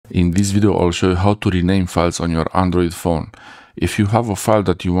In this video, I'll show you how to rename files on your Android phone. If you have a file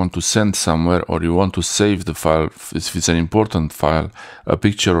that you want to send somewhere, or you want to save the file, if it's an important file, a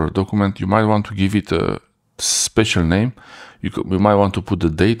picture or a document, you might want to give it a special name. You might want to put the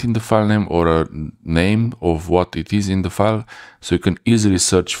date in the file name or a name of what it is in the file, so you can easily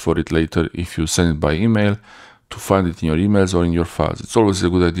search for it later if you send it by email, to find it in your emails or in your files. It's always a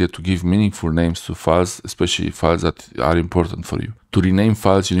good idea to give meaningful names to files, especially files that are important for you. To rename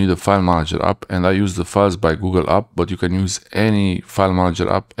files, you need a file manager app, and I use the Files by Google app, but you can use any file manager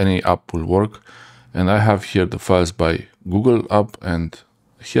app. Any app will work. And I have here the Files by Google app, and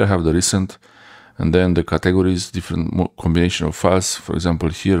here I have the recent, and then the categories, different combination of files. For example,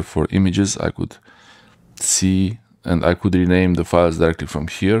 here for images, I could see, and I could rename the files directly from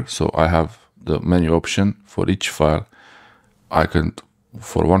here. So I have the menu option for each file. I can,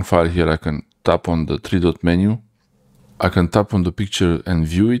 for one file here, I can tap on the three-dot menu. I can tap on the picture and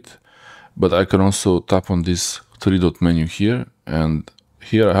view it, but I can also tap on this three-dot menu here, and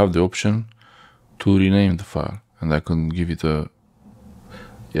here I have the option to rename the file, and I can give it a,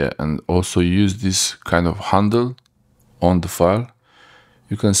 and also use this kind of handle on the file.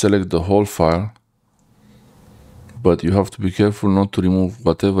 You can select the whole file, but you have to be careful not to remove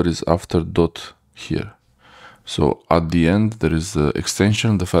whatever is after dot here. So at the end there is the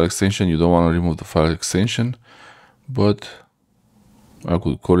extension, the file extension. You don't want to remove the file extension, but I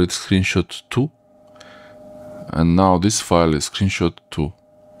could call it screenshot 2, and now this file is screenshot 2.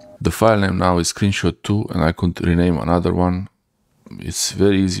 The file name now is screenshot 2, and I could rename another one. It's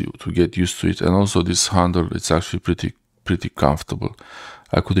very easy to get used to it, and also this handle, it's actually pretty comfortable.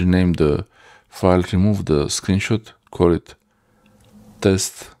 I could rename the file, remove the screenshot, call it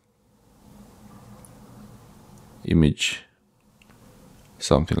test image,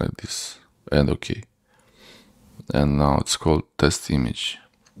 something like this, and okay. And now it's called test image.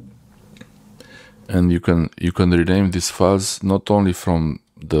 And you can rename these files not only from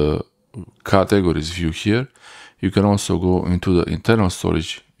the categories view here. You can also go into the internal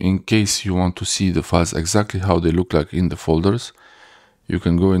storage in case you want to see the files exactly how they look like in the folders. You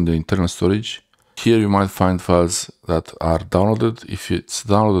can go in the internal storage. Here you might find files that are downloaded. If it's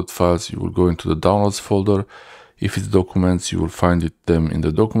downloaded files, you will go into the downloads folder. If it's documents, you will find them in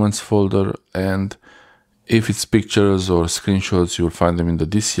the documents folder, and if it's pictures or screenshots, you will find them in the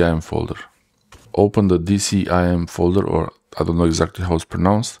DCIM folder. Open the DCIM folder, or I don't know exactly how it's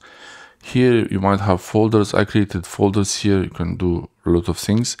pronounced. Here you might have folders. I created folders here. You can do a lot of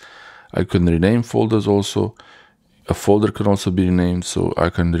things. I can rename folders also. A folder can also be renamed, so I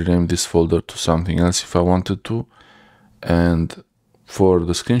can rename this folder to something else if I wanted to. And for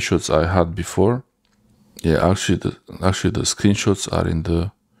the screenshots I had before, actually the screenshots are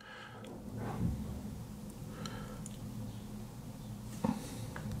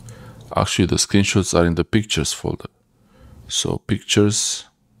in the pictures folder. So pictures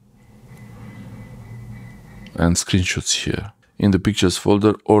and screenshots here in the pictures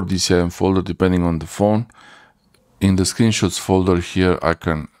folder or DCIM folder, depending on the phone. In the screenshots folder here, I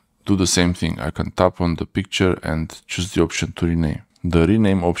can do the same thing. I can tap on the picture and choose the option to rename. The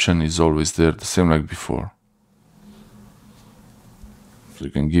rename option is always there, the same like before. So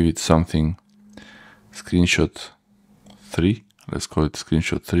you can give it something, screenshot 3. Let's call it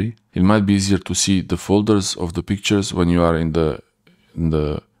screenshot 3. It might be easier to see the folders of the pictures when you are in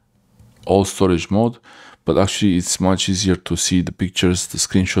the all storage mode, but actually it's much easier to see the pictures, the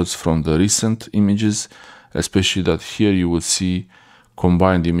screenshots from the recent images, especially that here you will see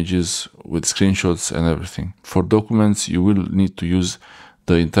combined images with screenshots and everything. For documents, you will need to use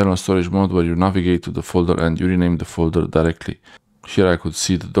the internal storage mode, where you navigate to the folder and you rename the folder directly. Here I could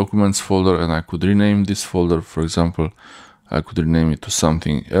see the documents folder, and I could rename this folder. For example, I could rename it to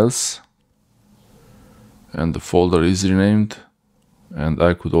something else, and the folder is renamed, and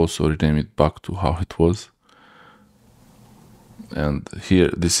I could also rename it back to how it was. And here,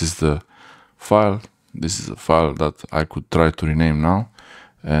 this is the file. This is a file that I could try to rename now,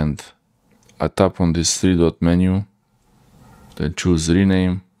 and I tap on this three-dot menu, then choose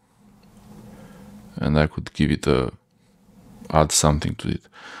rename, and I could give it add something to it.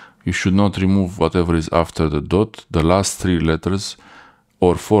 You should not remove whatever is after the dot, the last 3 letters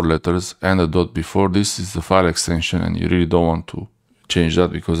or 4 letters, and the dot before. This is the file extension, and you really don't want to change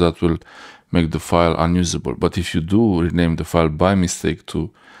that, because that will make the file unusable. But if you do rename the file by mistake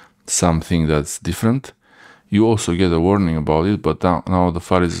to something that's different, you also get a warning about it, but now the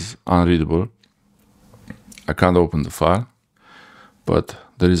file is unreadable. I can't open the file, but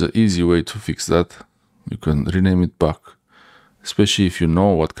there is an easy way to fix that. You can rename it back, especially if you know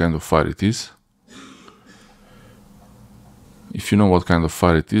what kind of file it is. if you know what kind of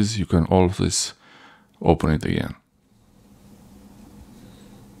file it is, you can always open it again.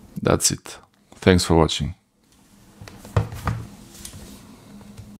 That's it. Thanks for watching.